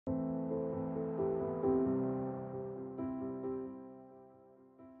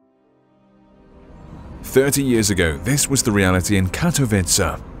30 years ago, this was the reality in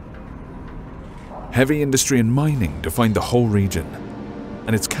Katowice. Heavy industry and mining defined the whole region,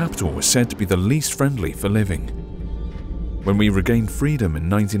 and its capital was said to be the least friendly for living. When we regained freedom in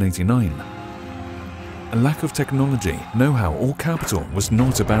 1989, a lack of technology, know-how, or capital was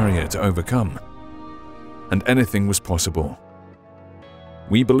not a barrier to overcome, and anything was possible.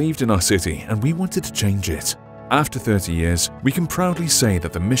 We believed in our city and we wanted to change it. After 30 years, we can proudly say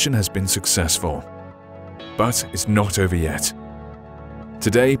that the mission has been successful. But it's not over yet.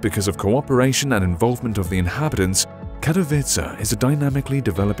 Today, because of cooperation and involvement of the inhabitants, Katowice is a dynamically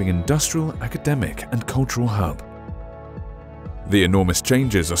developing industrial, academic, and cultural hub. The enormous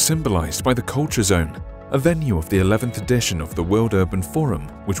changes are symbolized by the Culture Zone, a venue of the 11th edition of the World Urban Forum,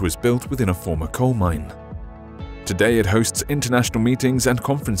 which was built within a former coal mine. Today it hosts international meetings and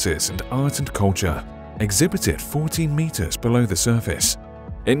conferences and art and culture, exhibited 14 meters below the surface.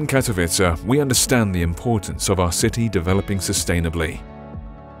 In Katowice, we understand the importance of our city developing sustainably.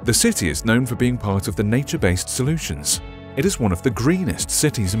 The city is known for being part of the nature-based solutions. It is one of the greenest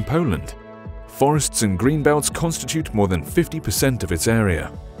cities in Poland. Forests and greenbelts constitute more than 50% of its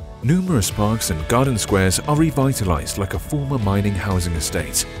area. Numerous parks and garden squares are revitalized like a former mining housing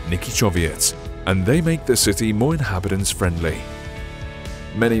estate, Katowice, and they make the city more inhabitants-friendly.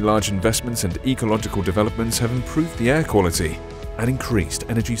 Many large investments and ecological developments have improved the air quality and increased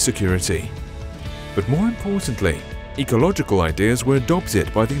energy security. But more importantly, ecological ideas were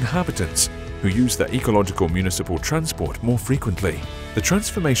adopted by the inhabitants, who use their ecological municipal transport more frequently. The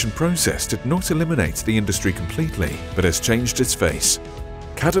transformation process did not eliminate the industry completely, but has changed its face.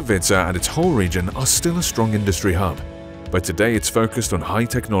 Katowice and its whole region are still a strong industry hub, but today it's focused on high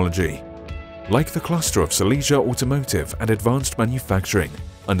technology, like the cluster of Silesia Automotive and Advanced Manufacturing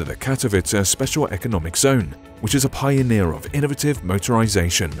under the Katowice Special Economic Zone, which is a pioneer of innovative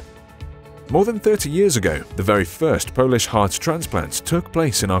motorization. More than 30 years ago, the very first Polish heart transplants took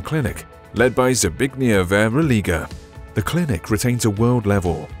place in our clinic, led by Zbigniew Religa. The clinic retains a world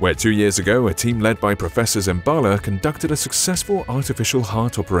level, where 2 years ago a team led by Professor Zembala conducted a successful artificial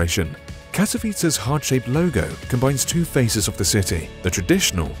heart operation. Katowice's heart-shaped logo combines two faces of the city, the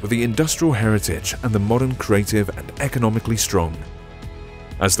traditional with the industrial heritage and the modern, creative and economically strong.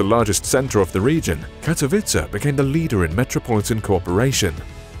 As the largest center of the region, Katowice became the leader in metropolitan cooperation.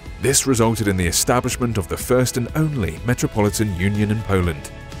 This resulted in the establishment of the first and only metropolitan union in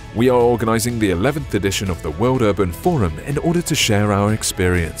Poland. We are organizing the 11th edition of the World Urban Forum in order to share our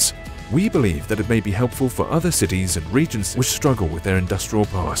experience. We believe that it may be helpful for other cities and regions which struggle with their industrial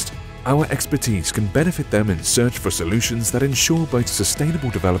past. Our expertise can benefit them in search for solutions that ensure both sustainable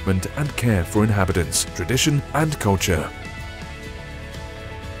development and care for inhabitants, tradition and culture.